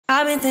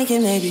I've been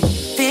thinking maybe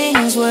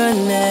things were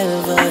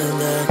never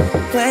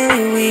the way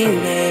we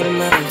made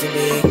them out to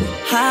be,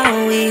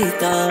 how we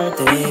thought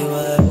they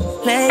were.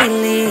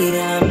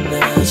 Lately, I'm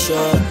not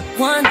sure.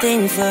 One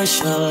thing for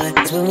sure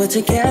is when we're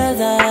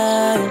together.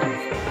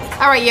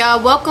 Alright,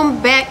 y'all,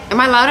 welcome back. Am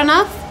I loud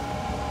enough?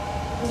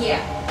 Yeah.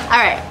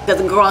 Alright,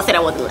 because the girl said I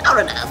wasn't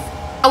loud enough.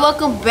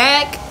 Welcome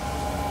back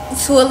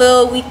to a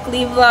little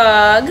weekly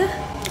vlog.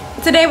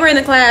 Today we're in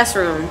the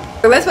classroom.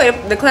 Let's play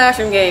the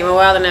classroom game, a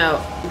while and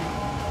out.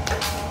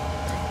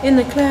 In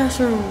the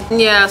classroom.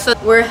 Yeah, so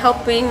we're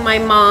helping my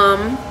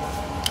mom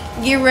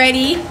get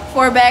ready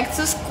for back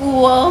to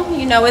school.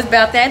 You know, it's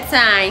about that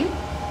time.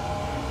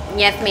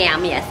 Yes,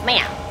 ma'am. Yes,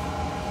 ma'am.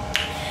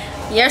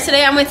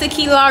 Yesterday I went to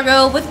Key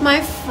Largo with my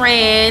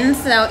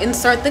friends. So I'll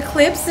insert the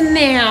clips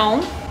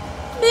now.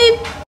 Beep.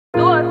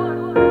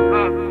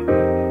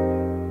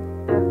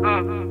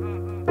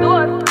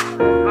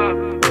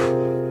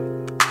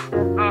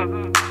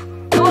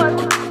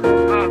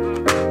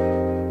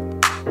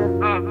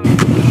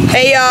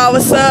 Hey y'all,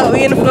 what's up?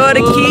 We in the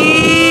Florida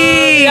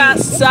Keys.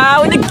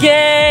 Outside with the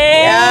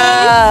gang.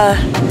 Yeah.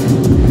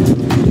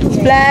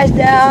 Splash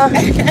down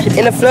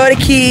in the Florida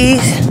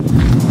Keys.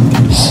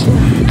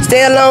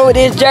 Stay along with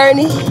this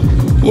journey.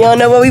 You don't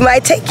know where we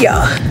might take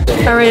y'all.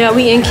 Alright, y'all,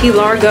 we in Key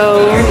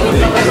Largo.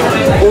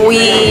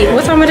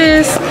 What time it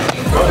is?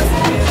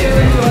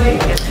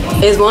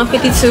 It's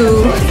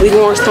 1:52. We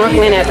going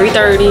snorkeling at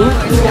 3:30.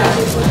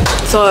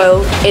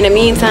 So, in the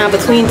meantime,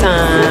 between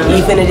time,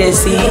 You finna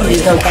just see, you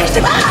just gonna catch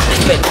the vibe.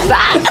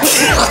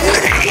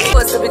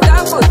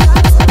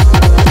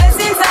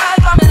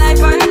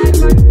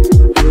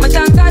 My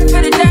thank God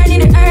for the journey,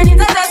 the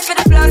earnings, and that's for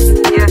the plus.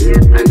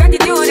 And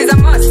gratitude is a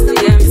must.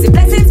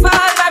 Blessings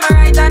fall by my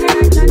right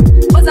hand.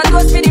 But I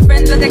toast for the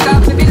friends that take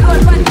off. Maybe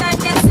Lord one time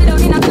can sit down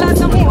in a class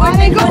and we want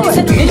to go.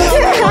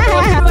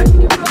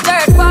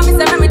 Third form is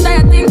a memory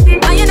tired thing.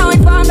 And you know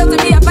it formed up to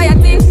be a fire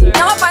thing.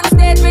 Now up on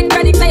stage with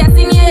chronic I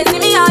sing. Yeah, see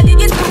me all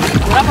dig it.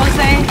 what I'm gonna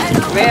say?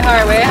 Red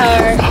heart, red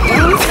heart.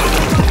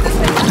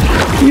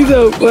 You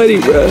so funny,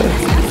 bro.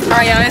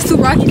 Alright, y'all, it's too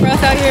rocky for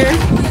us out here.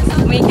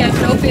 We ain't catch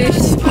no fish.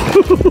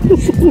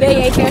 They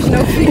ain't catch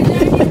no fish.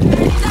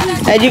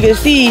 As you can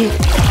see,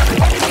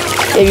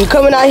 if you're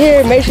coming out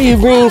here, make sure you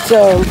bring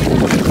some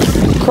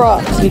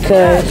Crocs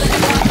because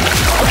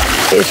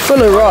it's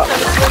full of rocks.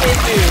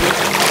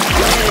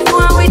 Go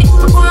on with it,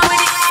 go on with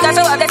it. That's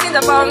how blessings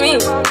upon me.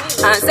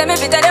 And send me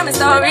to tell them a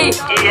story.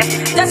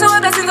 That's how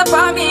blessings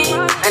upon me.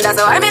 And that's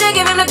how I'm gonna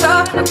give him the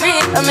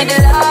glory. I'm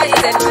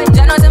delighted.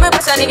 Jah knows my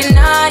passion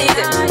ignited.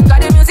 Got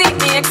the music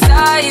me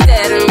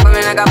excited.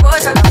 Coming like a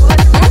potion.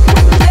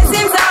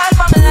 Blessings all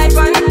for my life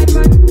and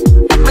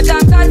my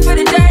thank God for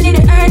the journey,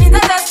 the earnings,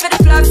 and that's for the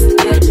plus.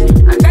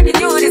 And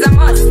gratitude is a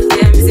must.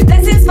 See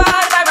blessings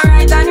fall by my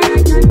right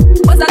hand.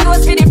 But I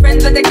goes for the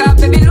friends that take off.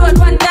 Baby Lord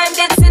one time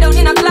did sit down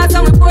in a class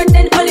and we poured.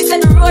 Then only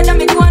said the road and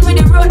me go on with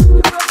the road.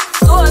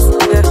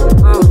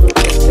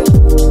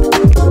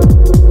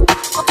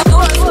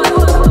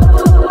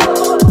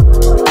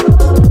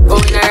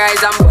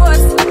 Rise and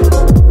boast.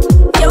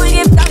 Yeah, we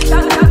give thanks.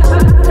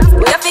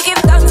 We have to give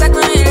thanks like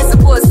we really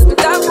supposed to.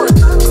 Talk good.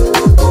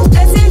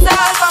 Blessings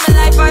all for my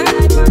life and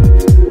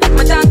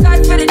my thank God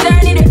for the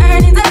journey, the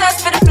earnings, and that's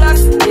for the plus.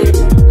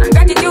 And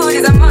gratitude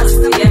is a must.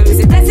 Yeah, we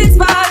see blessings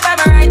fall by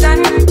my right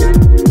hand.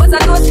 But I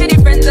toast for the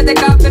friends that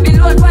take off. Baby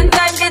Lord one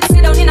time did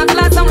sit down in a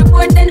class and we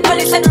poured. Then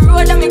only said the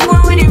road and me go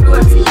on with the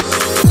road.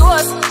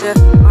 Toast.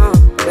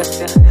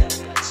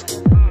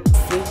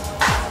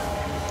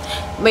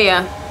 But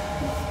yeah,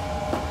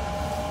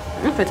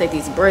 I'm gonna take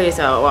these braids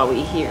out while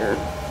we here,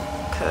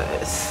 cause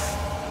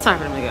it's time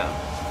for them to go.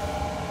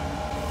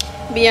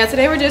 But yeah,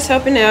 today we're just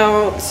helping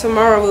out.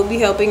 Tomorrow we'll be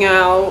helping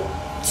out.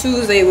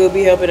 Tuesday we'll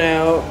be helping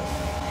out,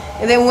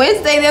 and then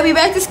Wednesday they'll be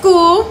back to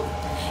school,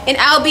 and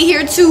I'll be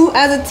here too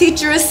as a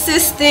teacher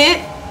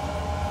assistant.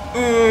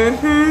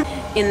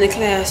 In the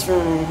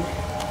classroom.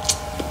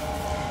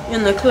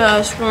 In the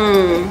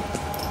classroom.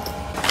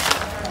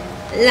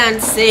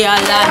 Lance,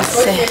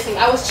 Lance.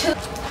 I was chilling.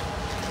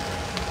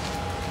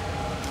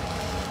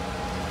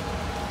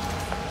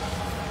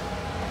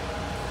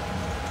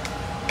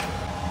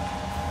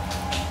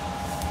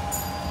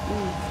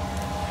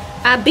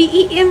 I be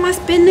eating my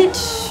spinach.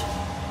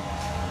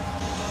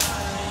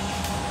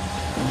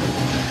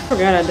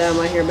 Forgot I dyed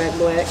my hair back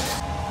black.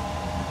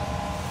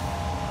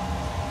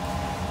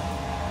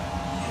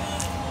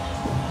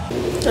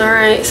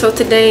 Alright, so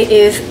today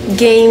is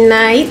game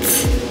night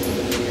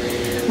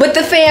with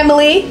the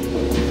family.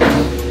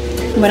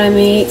 But I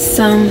made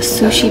some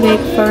sushi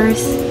bake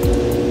first.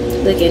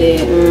 Look at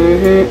it.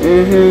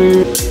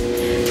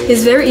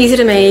 It's very easy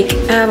to make.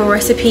 I have a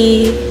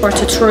recipe or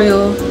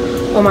tutorial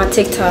on my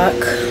TikTok.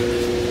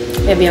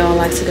 Maybe y'all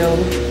like to go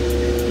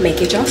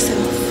make it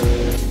yourself.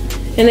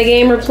 And the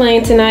game we're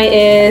playing tonight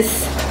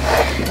is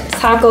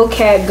Taco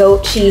Cat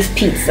Goat Cheese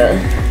Pizza,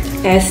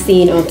 as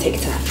seen on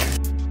TikTok.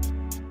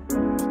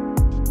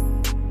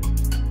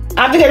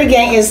 Object of the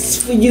game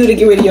is for you to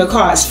get rid of your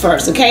cards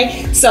first,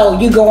 okay? So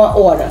you go in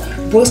order.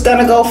 Brooke's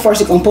gonna go first.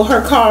 She's gonna put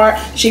her card.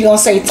 She's gonna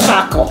say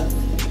taco.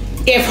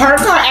 If her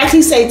card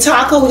actually say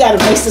taco, we gotta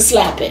race to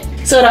slap it.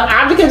 So the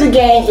object of the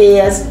game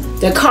is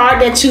the card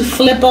that you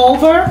flip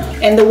over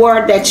and the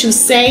word that you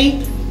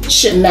say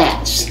should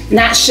match.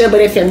 Not should,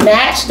 but if it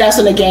match, that's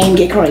when the game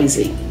get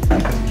crazy.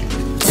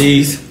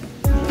 Cheese.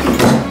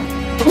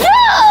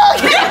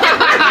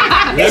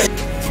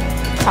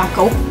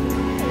 Taco.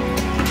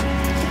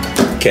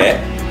 Cat.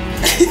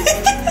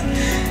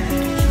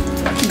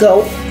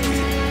 Goat.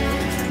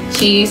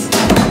 Cheese.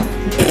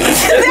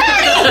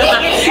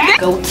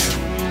 Goat.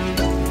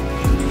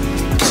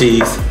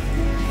 Cheese.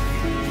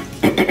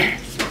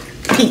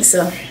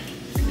 Pizza.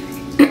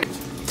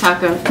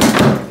 Taco.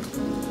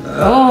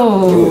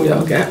 Oh,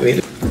 y'all got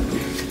me.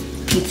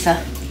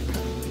 Pizza.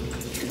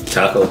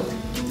 Taco.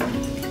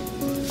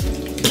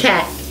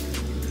 Cat.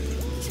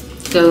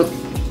 Goat.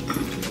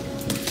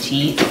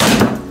 Cheese.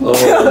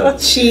 Oh.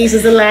 Cheese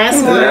is the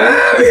last one.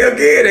 Ah, yeah,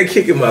 okay, they're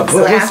kicking my butt.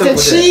 So What's after up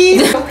with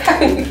cheese,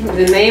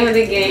 The name of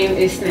the game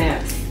is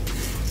Snaps.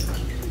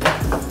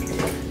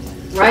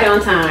 Right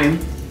on time.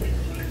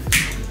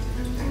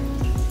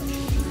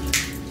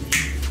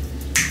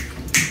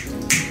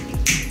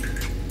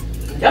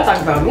 Y'all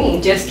talk about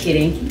me. Just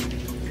kidding.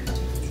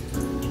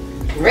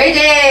 Ray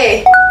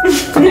J!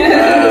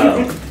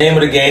 Wow. Name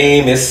of the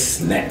game is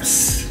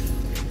Snaps.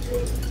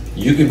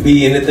 You can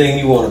be anything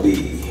you want to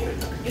be.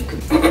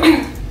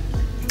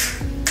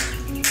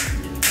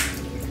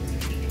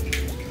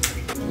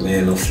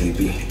 Man, I'm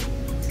sleepy.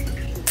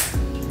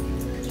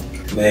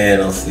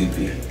 Man, I'm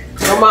sleepy.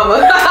 Oh,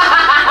 mama.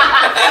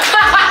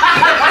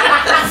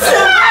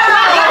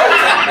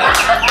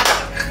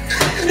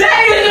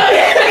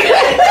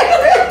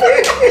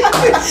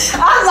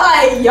 I'm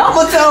like,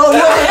 Yamato. I'm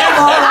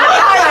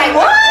like,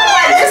 what?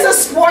 It's a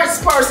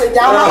sports person,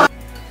 y'all.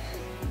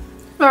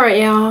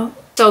 Alright, y'all.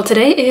 So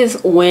today is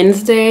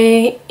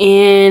Wednesday,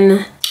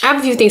 and I have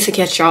a few things to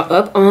catch y'all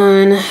up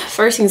on.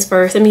 First things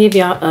first, let me give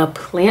y'all a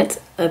plant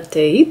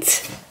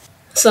update.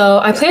 So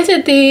I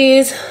planted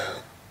these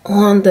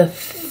on the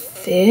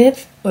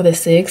 5th or the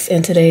 6th,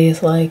 and today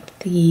is like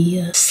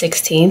the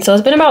 16th. So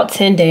it's been about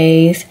 10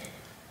 days,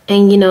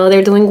 and you know,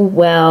 they're doing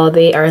well.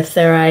 They are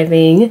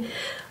thriving.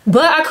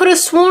 But I could have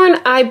sworn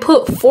I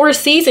put 4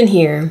 seeds in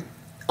here.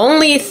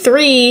 Only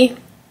 3,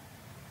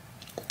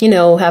 you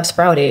know, have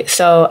sprouted.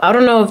 So I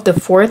don't know if the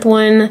 4th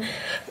one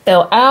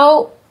fell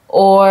out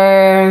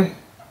or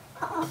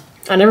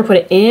I never put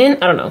it in.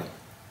 I don't know.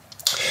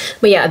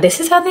 But yeah, this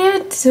is how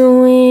they're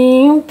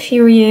doing,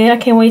 period. I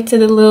can't wait till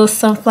the little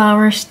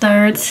sunflower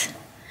start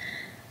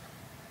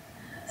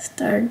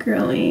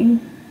growing.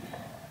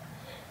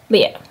 But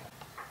yeah.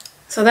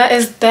 So that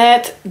is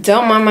that.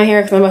 Don't mind my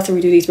hair because I'm about to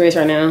redo these braids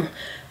right now.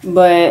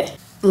 But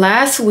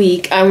last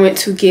week I went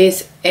to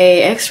get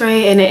a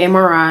x-ray and an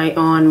MRI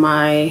on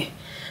my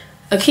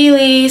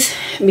Achilles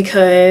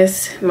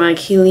because my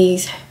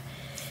Achilles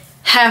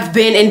have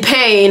been in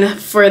pain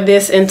for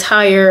this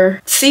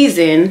entire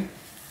season.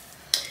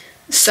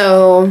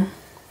 So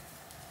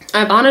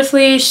I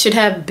honestly should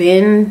have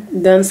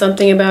done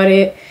something about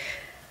it,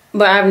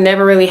 but I've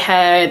never really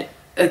had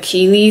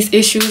Achilles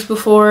issues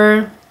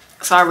before,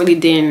 so I really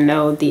didn't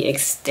know the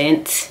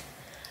extent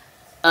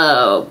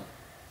of,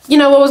 you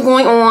know, what was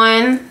going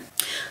on.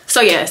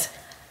 So yes,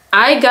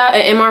 I got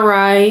an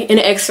MRI and an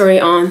x-ray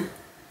on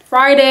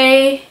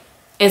Friday,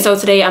 and so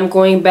today I'm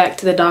going back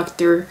to the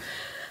doctor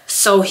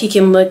so he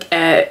can look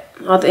at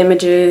all the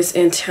images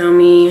and tell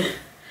me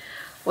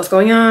what's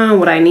going on,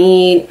 what I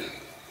need,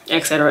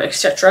 etc,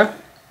 etc.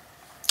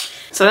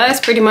 So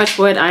that's pretty much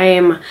what I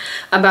am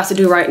about to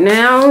do right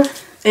now.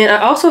 And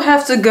I also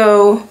have to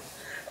go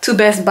to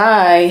Best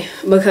Buy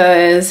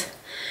because,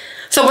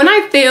 so when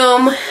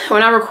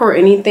I record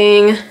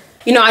anything,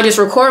 you know, I just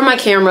record my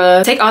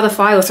camera, take all the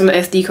files from the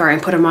SD card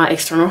and put in my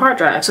external hard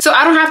drive. So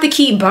I don't have to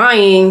keep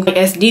buying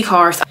SD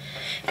cards.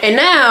 And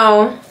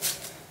now,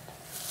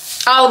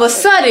 all of a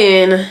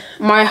sudden,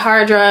 my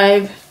hard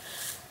drive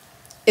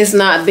is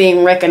not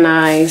being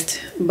recognized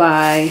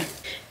by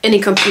any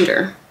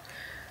computer.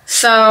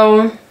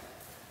 So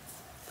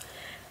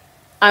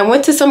I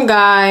went to some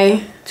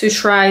guy to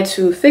try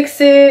to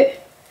fix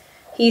it.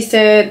 He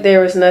said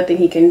there was nothing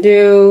he can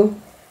do.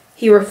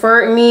 He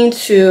referred me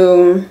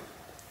to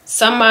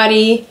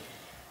somebody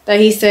that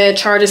he said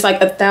charges like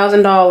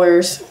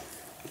 $1,000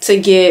 to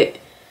get,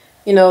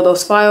 you know,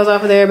 those files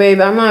off of there,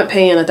 baby. I'm not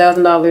paying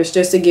 $1,000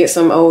 just to get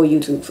some old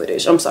YouTube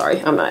footage. I'm sorry,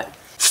 I'm not.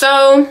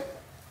 So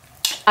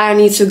I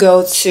need to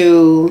go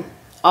to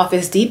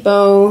Office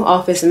Depot,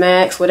 Office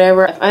Max,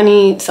 whatever. I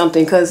need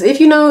something, because if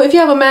you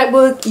have a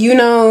MacBook, you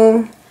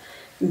know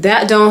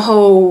that don't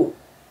hold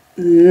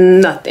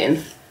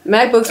nothing.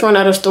 MacBooks run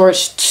out of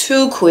storage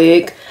too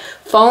quick.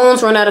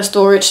 Phones run out of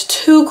storage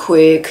too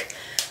quick.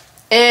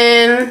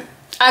 And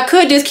I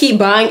could just keep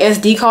buying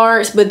SD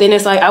cards, but then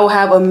it's like I will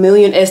have a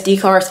million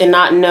SD cards and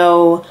not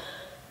know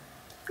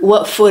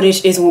what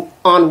footage is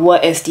on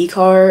what SD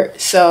card.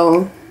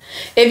 So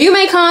if you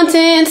make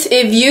content,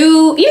 even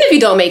if you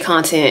don't make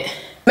content,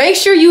 make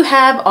sure you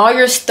have all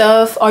your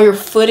stuff, all your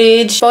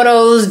footage,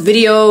 photos,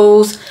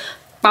 videos,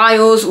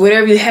 files,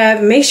 whatever you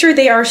have, make sure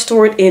they are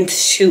stored in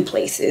 2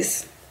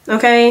 places.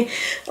 Okay?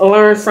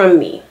 Learn from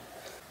me.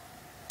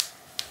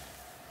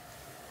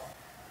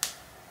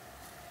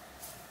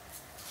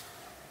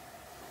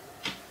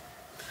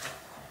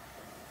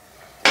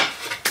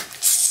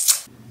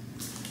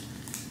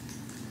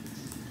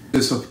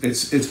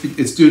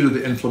 It's due to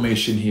the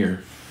inflammation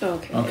here.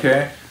 Okay.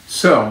 Okay.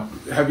 So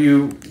have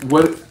you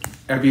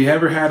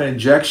ever had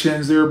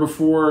injections there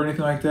before or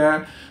anything like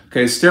that?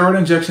 Okay, steroid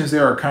injections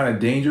there are kind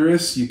of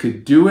dangerous. You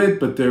could do it,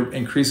 but there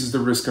increases the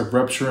risk of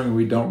rupturing.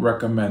 We don't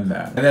recommend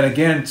that. And then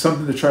again,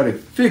 something to try to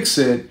fix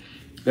it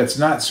that's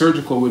not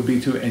surgical would be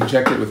to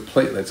inject it with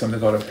platelets, something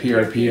called a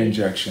PRP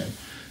injection.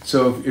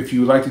 So if you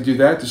would like to do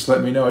that, just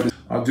let me know.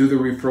 I'll do the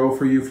referral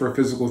for you for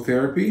physical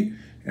therapy,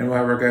 and we'll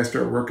have our guys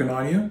start working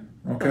on you.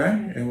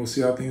 Okay, and we'll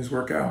see how things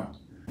work out.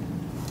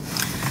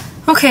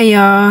 Okay,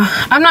 y'all.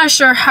 I'm not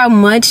sure how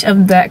much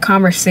of that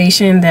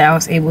conversation that I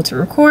was able to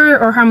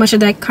record or how much of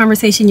that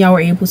conversation y'all were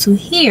able to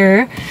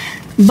hear,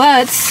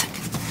 but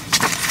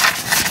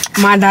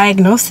my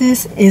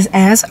diagnosis is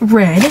as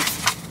read.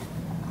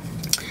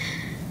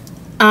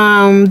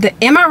 The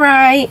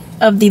MRI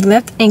of the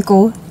left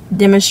ankle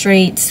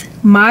demonstrates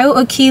mild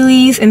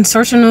Achilles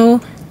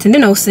insertional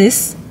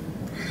tendinosis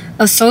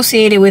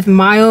associated with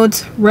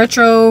mild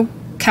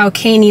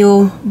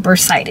retrocalcaneal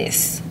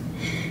bursitis.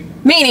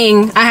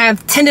 Meaning I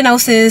have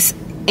tendinosis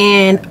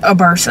and a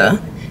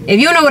bursa. If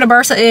you know what a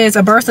bursa is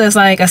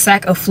like a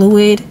sac of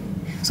fluid.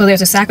 So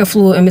there's a sac of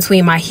fluid in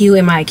between my heel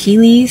and my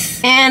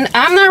Achilles. And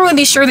I'm not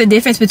really sure the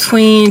difference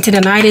between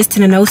tendinitis,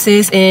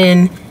 tendinosis,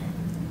 and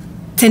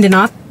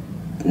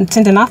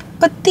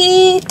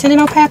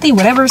tendinopathy,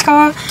 whatever it's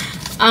called.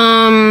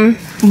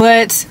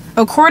 But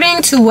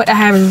according to what I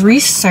have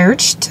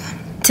researched,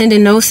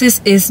 tendinosis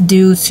is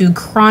due to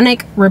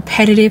chronic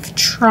repetitive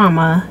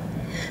trauma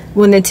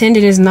when the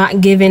tendon is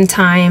not given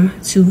time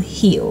to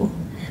heal.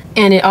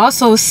 And it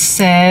also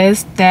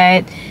says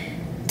that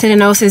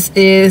tendinosis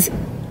is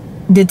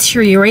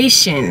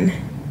deterioration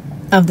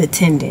of the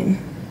tendon.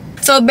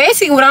 So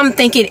basically what I'm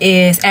thinking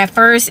is, at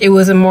first it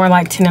was more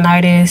like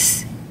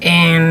tendinitis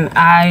and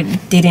I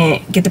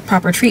didn't get the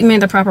proper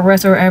treatment, the proper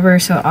rest or whatever,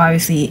 so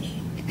obviously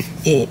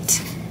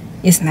it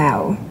is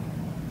now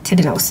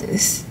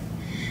tendinosis.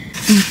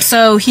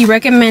 So he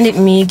recommended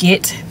me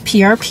get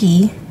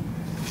PRP.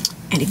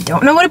 And if you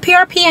don't know what a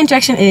PRP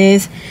injection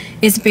is,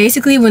 it's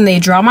basically when they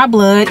draw my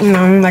blood, you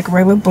know, like a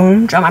regular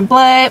boom, draw my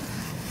blood.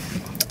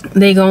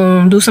 They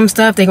gonna do some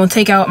stuff. They gonna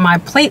take out my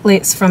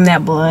platelets from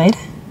that blood.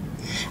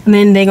 And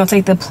then they gonna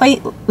take the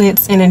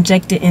platelets and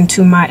inject it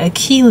into my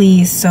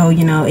Achilles so,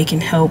 you know, it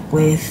can help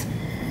with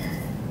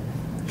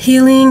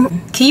healing.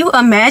 Can you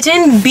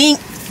imagine being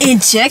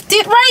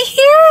injected right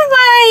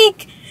here?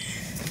 Like,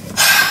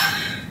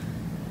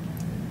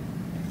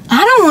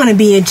 I don't want to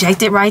be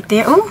injected right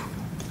there. Ooh.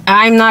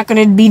 I'm not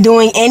going to be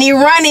doing any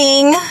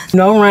running.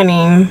 No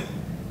running.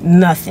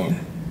 Nothing.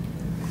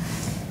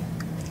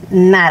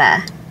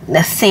 Nada.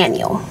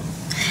 Nathaniel.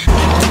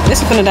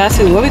 This is gonna die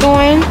too. Where we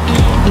going?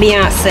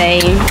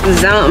 Beyonce.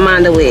 Don't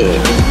mind the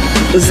wig.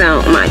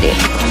 Don't mind it.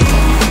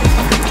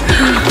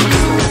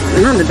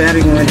 Not the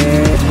battery going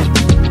dead.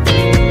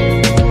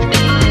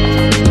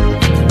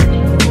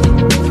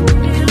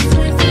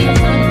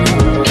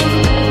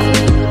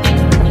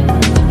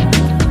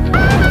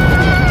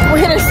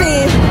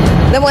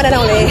 The one and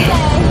only.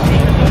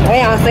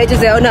 Beyonce,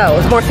 Giselle, no,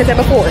 it's more expensive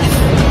before.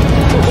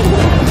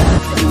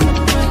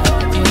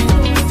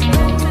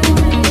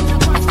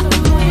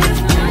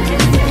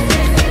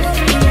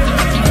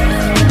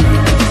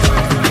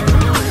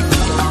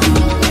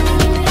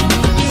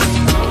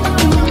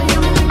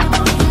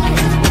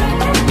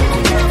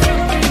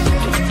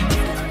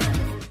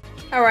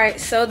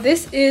 Alright, so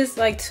this is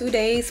like 2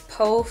 days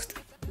post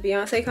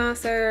Beyonce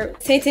concert.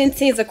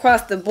 10/10/10s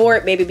across the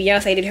board, baby.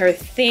 Beyonce did her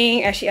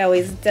thing as she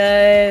always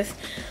does,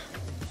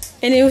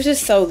 and it was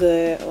just so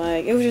good.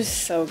 Like, it was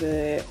just so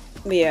good.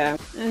 But yeah,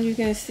 as you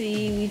can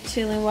see, we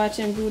chilling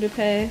watching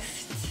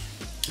Budapest.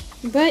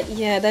 But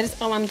yeah, that is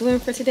all I'm doing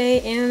for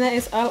today, and that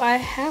is all I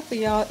have for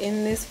y'all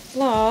in this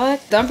vlog.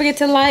 Don't forget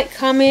to like,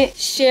 comment,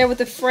 share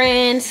with a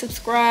friend,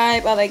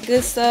 subscribe, all that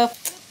good stuff.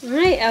 All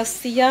right, I'll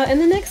see y'all in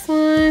the next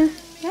one.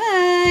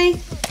 Bye.